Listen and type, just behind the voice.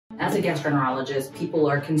As a gastroenterologist, people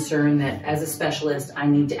are concerned that as a specialist, I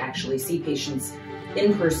need to actually see patients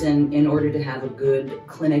in person in order to have a good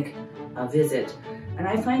clinic visit. And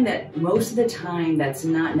I find that most of the time that's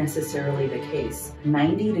not necessarily the case.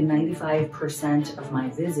 90 to 95% of my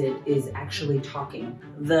visit is actually talking.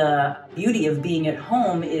 The beauty of being at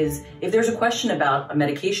home is if there's a question about a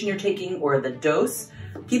medication you're taking or the dose,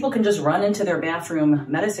 people can just run into their bathroom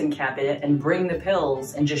medicine cabinet and bring the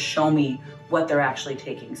pills and just show me what they're actually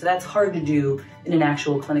taking. So that's hard to do in an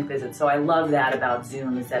actual clinic visit. So I love that about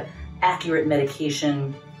Zoom, is that accurate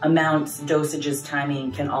medication amounts, dosages,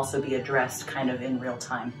 timing can also be addressed kind of in real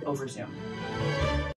time over Zoom.